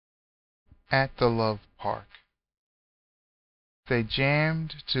At the Love Park they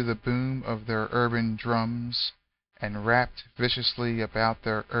jammed to the boom of their urban drums and rapped viciously about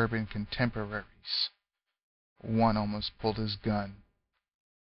their urban contemporaries. One almost pulled his gun.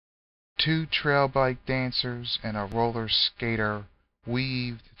 Two trail bike dancers and a roller skater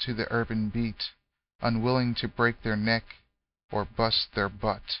weaved to the urban beat, unwilling to break their neck or bust their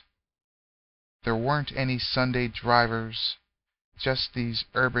butt. There weren't any Sunday drivers, just these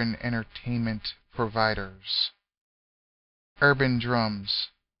urban entertainment providers. Urban drums,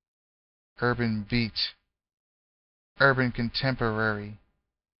 urban beat, urban contemporary,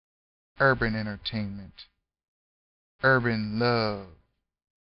 urban entertainment, urban love,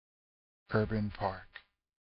 urban park.